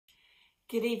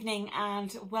Good evening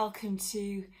and welcome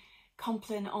to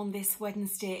Compline on this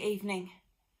Wednesday evening.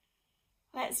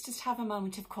 Let's just have a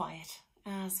moment of quiet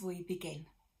as we begin.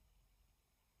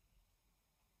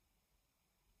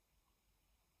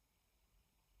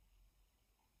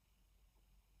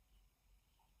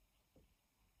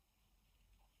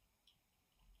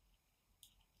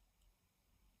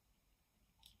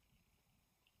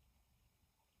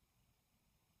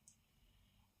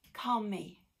 Calm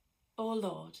me, O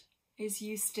Lord, as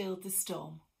you stilled the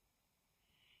storm.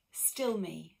 Still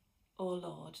me, O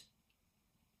Lord.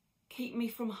 Keep me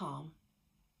from harm.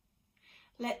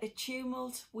 Let the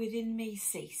tumult within me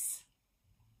cease.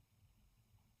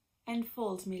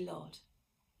 Enfold me, Lord,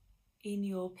 in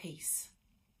your peace.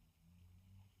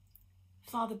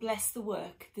 Father, bless the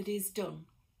work that is done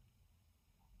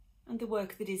and the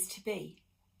work that is to be.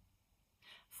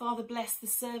 Father, bless the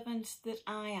servant that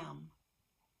I am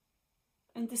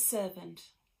and the servant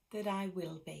that I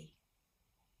will be.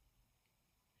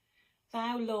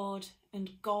 Thou, Lord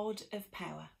and God of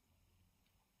power,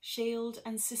 shield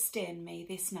and sustain me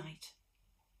this night.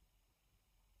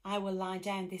 I will lie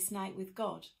down this night with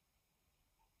God,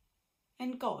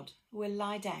 and God will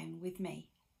lie down with me.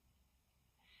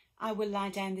 I will lie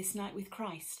down this night with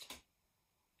Christ,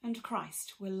 and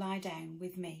Christ will lie down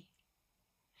with me.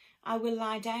 I will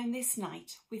lie down this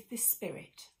night with the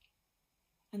Spirit,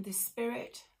 and the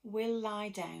Spirit will lie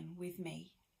down with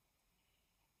me.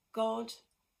 God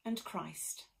and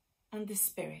Christ and the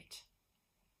Spirit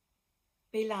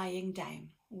be lying down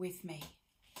with me.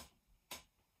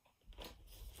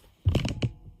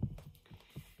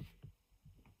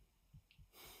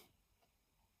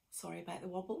 Sorry about the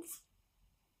wobbles.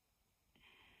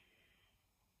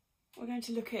 We're going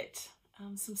to look at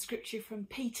some scripture from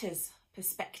Peter's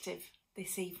perspective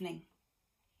this evening.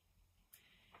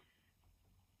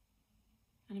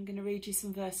 And I'm going to read you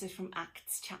some verses from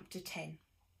Acts chapter 10.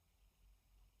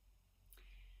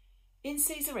 In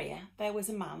Caesarea there was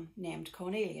a man named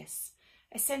Cornelius,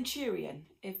 a centurion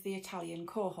of the Italian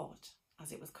cohort,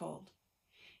 as it was called.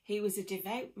 He was a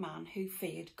devout man who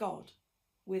feared God.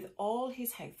 With all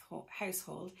his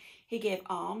household, he gave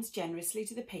alms generously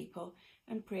to the people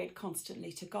and prayed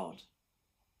constantly to God.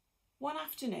 One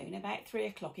afternoon, about 3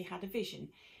 o'clock, he had a vision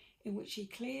in which he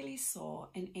clearly saw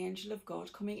an angel of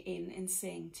God coming in and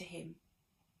saying to him,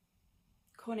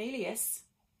 "Cornelius."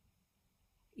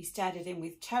 He stared at him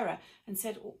with terror and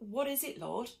said, "What is it,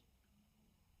 Lord?"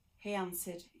 He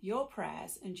answered, "Your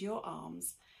prayers and your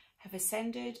alms have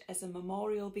ascended as a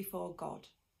memorial before God.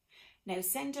 Now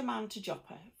send a man to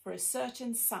Joppa for a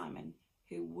certain Simon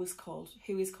who is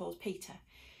called Peter.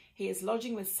 He is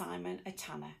lodging with Simon, a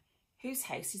tanner, whose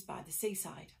house is by the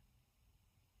seaside."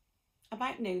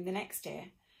 About noon the next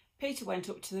day, Peter went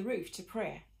up to the roof to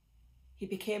pray. He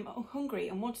became hungry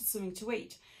and wanted something to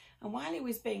eat, and while it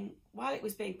was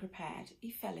being prepared,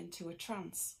 he fell into a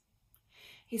trance.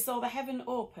 He saw the heaven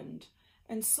opened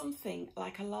and something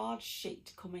like a large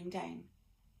sheet coming down,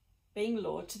 being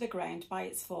lowered to the ground by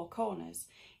its four corners.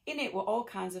 In it were all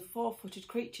kinds of four-footed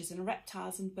creatures and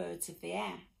reptiles and birds of the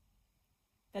air.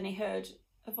 Then he heard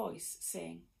a voice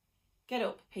saying, "Get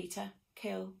up, Peter,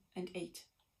 kill and eat."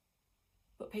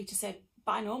 But Peter said,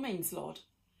 "By no means, Lord,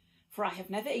 for I have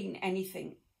never eaten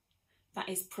anything that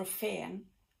is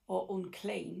profane or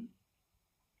unclean."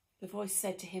 The voice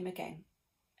said to him again,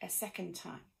 a second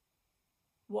time,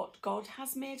 "What God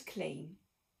has made clean,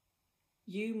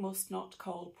 you must not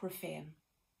call profane."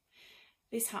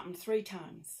 This happened 3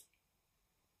 times,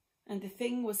 and the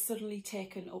thing was suddenly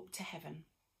taken up to heaven.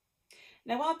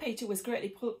 Now while Peter was greatly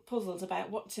puzzled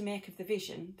about what to make of the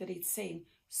vision that he'd seen,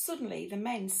 suddenly the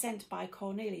men sent by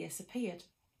Cornelius appeared.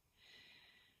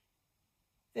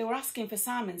 They were asking for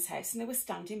Simon's house, and they were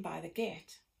standing by the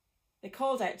gate. They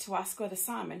called out to ask whether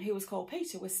Simon, who was called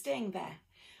Peter, was staying there.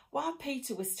 While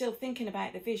Peter was still thinking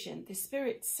about the vision, the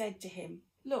Spirit said to him,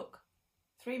 "Look,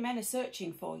 3 men are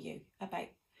searching for you. Now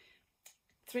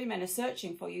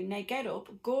get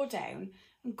up, go down,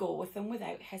 and go with them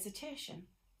without hesitation,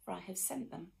 for I have sent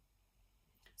them."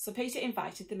 So Peter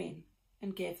invited them in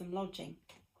and gave them lodging.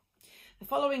 The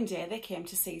following day they came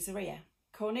to Caesarea.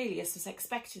 Cornelius was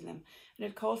expecting them and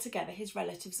had called together his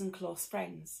relatives and close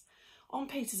friends. On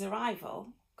Peter's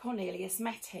arrival, Cornelius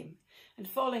met him and,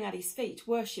 falling at his feet,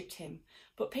 worshipped him.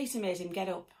 But Peter made him get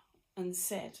up and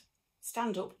said,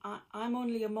 "Stand up, I'm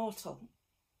only a mortal."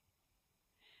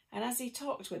 And as he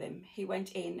talked with him, he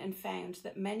went in and found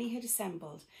that many had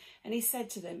assembled, and he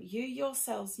said to them, "You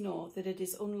yourselves know that it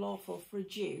is unlawful for a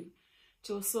Jew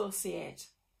to associate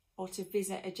or to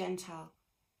visit a Gentile.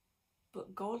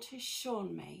 But God has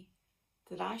shown me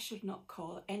that I should not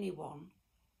call anyone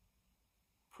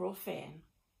profane,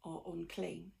 or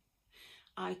unclean.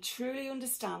 I truly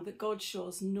understand that God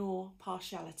shows no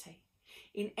partiality.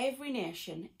 In every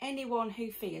nation, anyone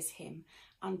who fears him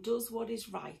and does what is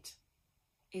right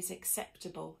is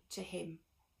acceptable to him.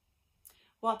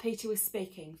 While Peter was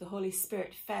speaking, the Holy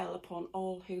Spirit fell upon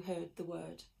all who heard the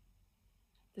word.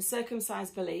 The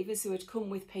circumcised believers who had come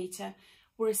with Peter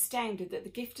were astounded that the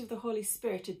gift of the Holy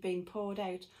Spirit had been poured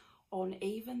out on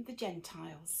even the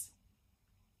Gentiles.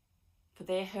 For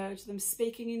they heard them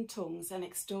speaking in tongues and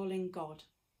extolling God.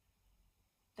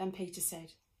 Then Peter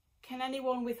said, "Can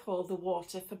anyone withhold the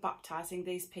water for baptizing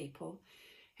these people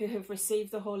who have received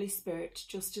the Holy Spirit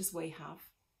just as we have?"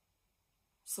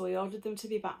 So he ordered them to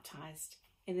be baptized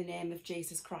in the name of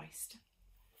Jesus Christ.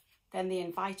 Then they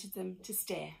invited them to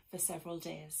stay for several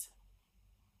days.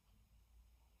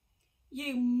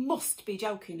 "You must be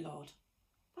joking, Lord."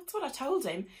 That's what I told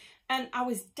him, and I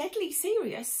was deadly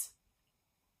serious.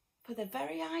 For the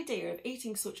very idea of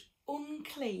eating such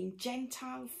unclean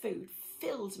Gentile food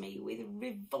filled me with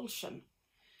revulsion,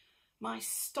 my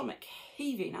stomach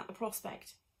heaving at the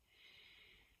prospect.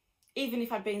 Even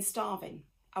if I'd been starving,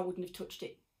 I wouldn't have touched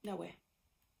it, no way.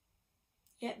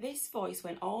 Yet this voice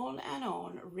went on and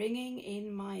on, ringing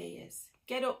in my ears.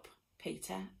 "Get up,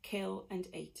 Peter, kill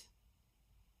and eat."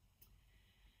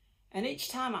 And each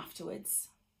time afterwards,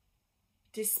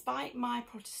 despite my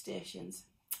protestations,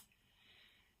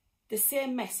 the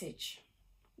same message: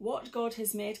 what God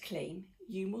has made clean,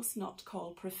 you must not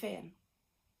call profane.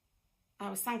 I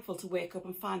was thankful to wake up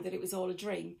and find that it was all a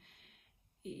dream,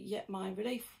 yet my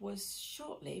relief was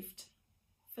short-lived,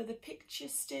 for the picture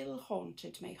still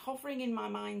haunted me, hovering in my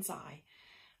mind's eye,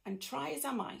 and try as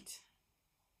I might,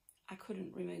 I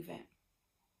couldn't remove it.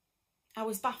 I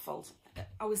was baffled,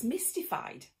 I was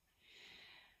mystified,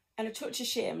 and a touch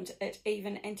ashamed at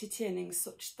even entertaining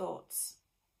such thoughts.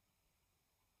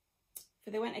 For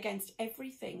they went against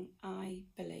everything I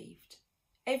believed,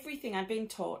 everything I'd been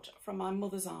taught from my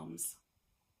mother's arms.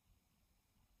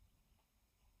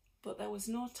 But there was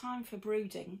no time for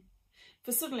brooding,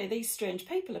 for suddenly these strange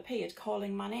people appeared,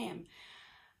 calling my name.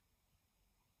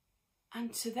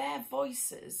 And to their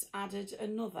voices added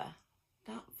another,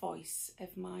 that voice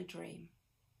of my dream.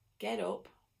 "Get up,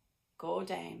 go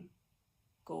down,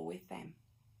 go with them."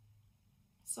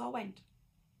 So I went,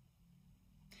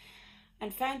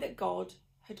 and found that God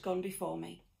had gone before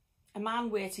me, a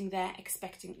man waiting there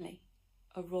expectantly,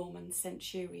 a Roman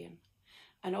centurion,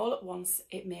 and all at once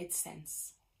it made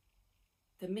sense.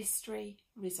 The mystery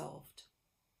resolved.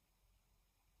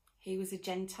 He was a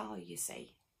Gentile, you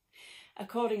see,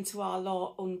 according to our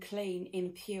law, unclean,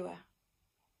 impure,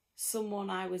 someone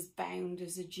I was bound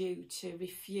as a Jew to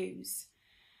refuse,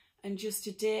 and just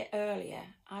a day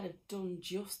earlier I'd have done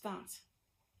just that.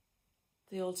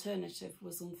 The alternative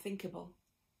was unthinkable.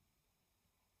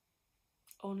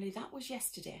 Only that was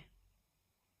yesterday,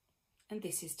 and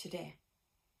this is today.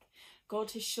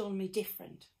 God has shown me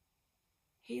different.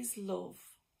 His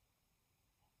love,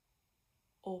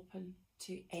 open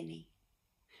to any,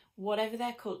 whatever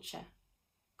their culture,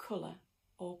 colour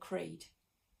or creed.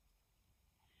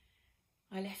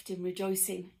 I left him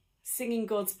rejoicing, singing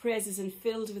God's praises and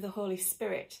filled with the Holy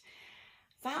Spirit.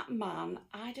 That man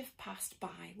I'd have passed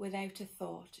by without a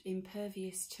thought,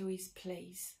 impervious to his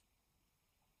pleas.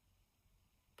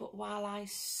 But while I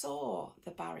saw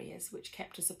the barriers which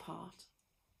kept us apart,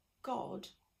 God,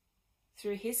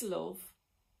 through his love,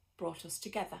 brought us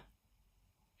together.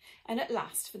 And at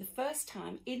last, for the first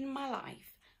time in my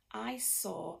life, I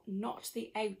saw not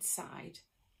the outside,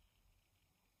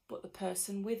 but the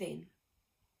person within,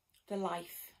 the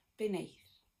life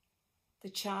beneath, the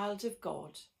child of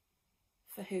God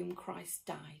for whom Christ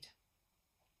died,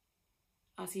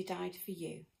 as he died for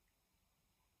you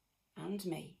and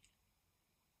me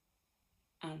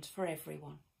and for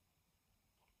everyone.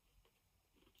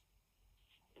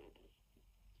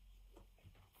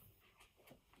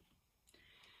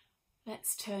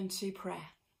 Let's turn to prayer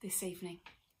this evening.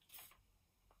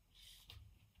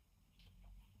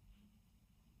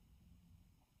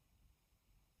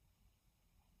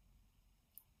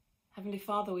 Heavenly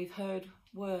Father, we've heard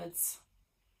words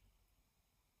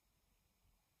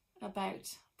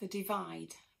about the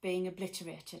divide being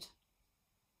obliterated.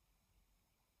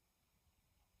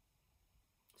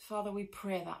 Father, we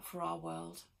pray that for our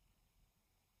world.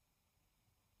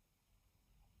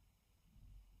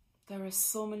 There are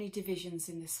so many divisions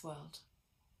in this world.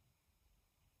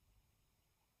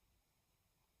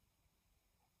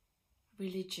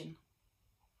 Religion,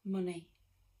 money,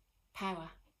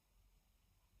 power,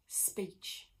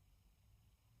 speech.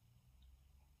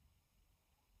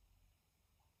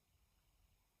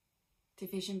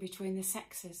 division between the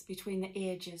sexes, between the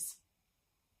ages.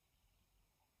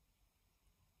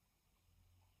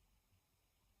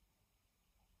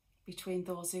 Between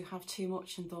those who have too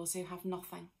much and those who have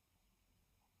nothing.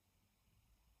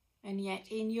 And yet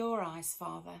in your eyes,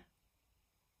 Father,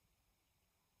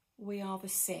 we are the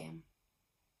same.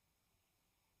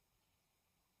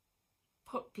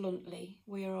 Put bluntly,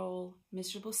 we are all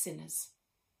miserable sinners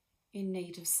in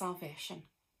need of salvation.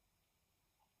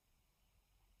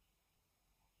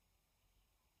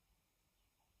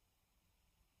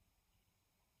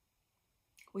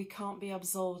 We can't be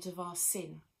absolved of our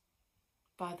sin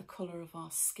by the colour of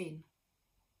our skin,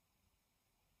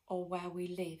 or where we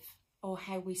live, or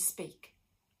how we speak,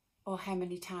 or how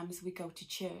many times we go to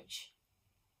church,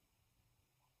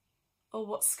 or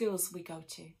what schools we go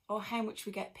to, or how much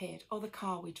we get paid, or the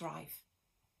car we drive.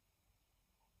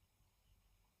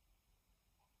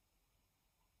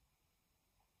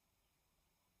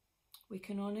 We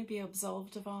can only be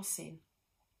absolved of our sin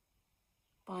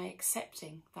by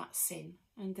accepting that sin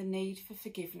and the need for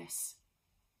forgiveness,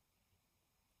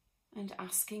 and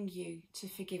asking you to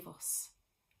forgive us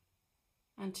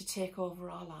and to take over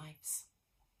our lives.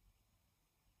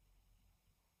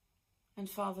 And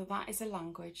Father, that is a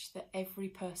language that every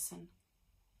person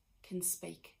can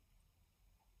speak.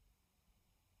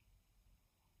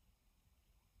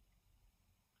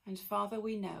 And Father,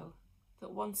 we know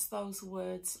that once those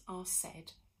words are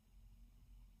said,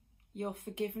 your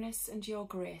forgiveness and your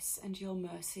grace and your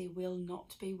mercy will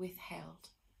not be withheld,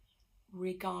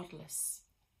 regardless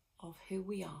of who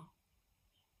we are,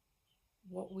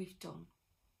 what we've done,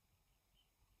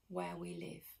 where we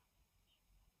live,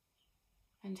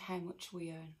 and how much we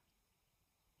earn.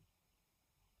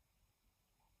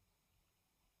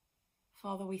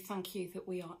 Father, we thank you that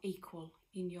we are equal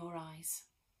in your eyes.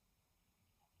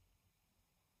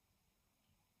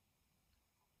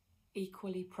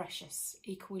 Equally precious,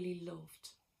 equally loved,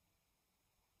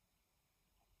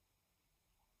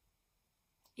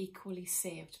 equally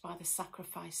saved by the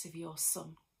sacrifice of your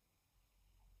Son.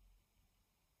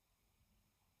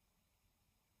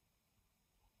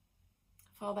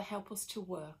 Father, help us to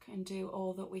work and do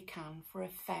all that we can for a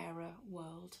fairer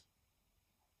world.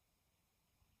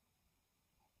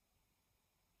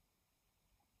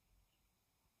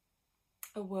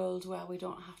 A world where we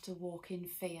don't have to walk in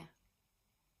fear.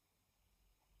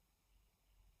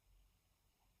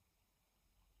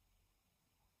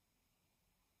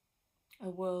 A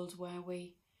world where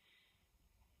we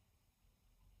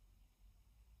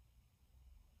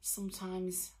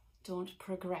sometimes don't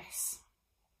progress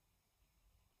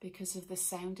because of the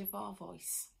sound of our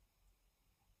voice.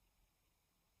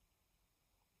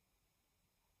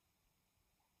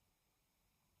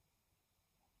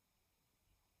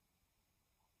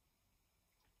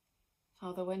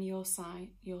 Father, when your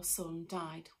Son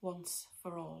died once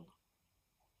for all,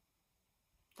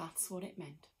 that's what it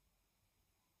meant.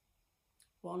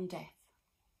 One death,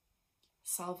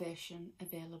 salvation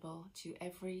available to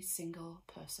every single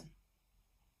person,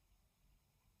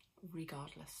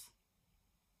 regardless.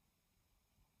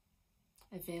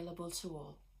 Available to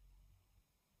all,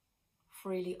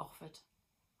 freely offered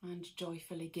and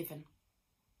joyfully given.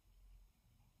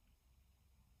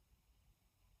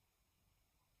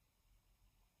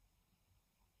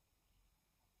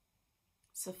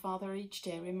 So Father, each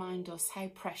day remind us how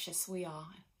precious we are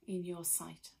in your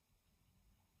sight.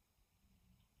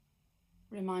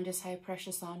 Remind us how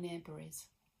precious our neighbour is,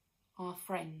 our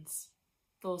friends,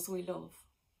 those we love,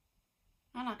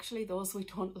 and actually those we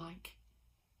don't like.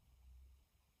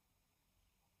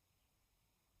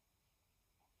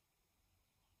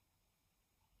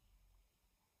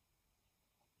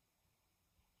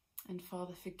 And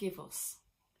Father, forgive us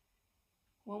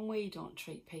when we don't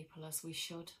treat people as we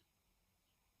should.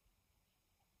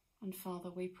 And Father,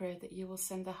 we pray that you will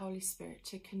send the Holy Spirit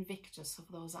to convict us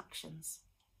of those actions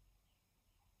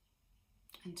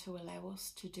and to allow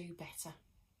us to do better.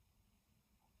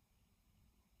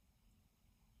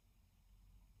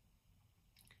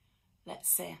 Let's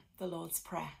say the Lord's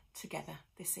Prayer together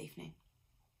this evening.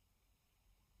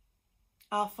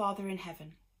 Our Father in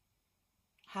heaven,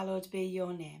 hallowed be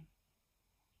your name.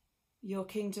 Your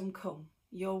kingdom come,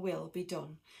 your will be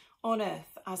done, on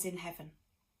earth as in heaven.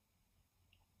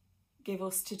 Give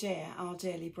us today our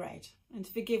daily bread, and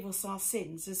forgive us our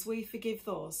sins as we forgive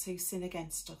those who sin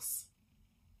against us.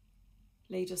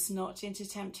 Lead us not into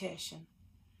temptation,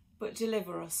 but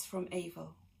deliver us from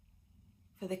evil.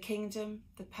 For the kingdom,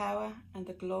 the power, and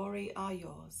the glory are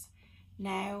yours,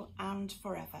 now and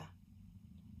forever.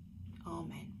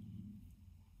 Amen.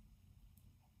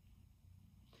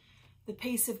 The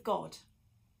peace of God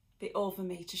be over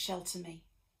me to shelter me.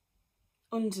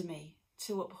 under me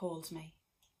to uphold me,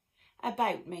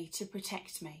 about me to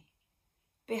protect me,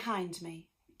 behind me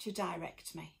to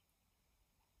direct me.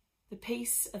 The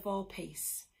peace of all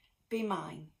peace be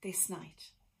mine this night,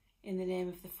 in the name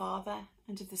of the Father,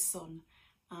 and of the Son,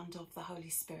 and of the Holy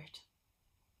Spirit.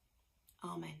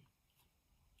 Amen.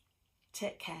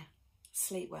 Take care,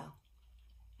 sleep well,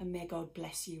 and may God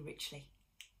bless you richly.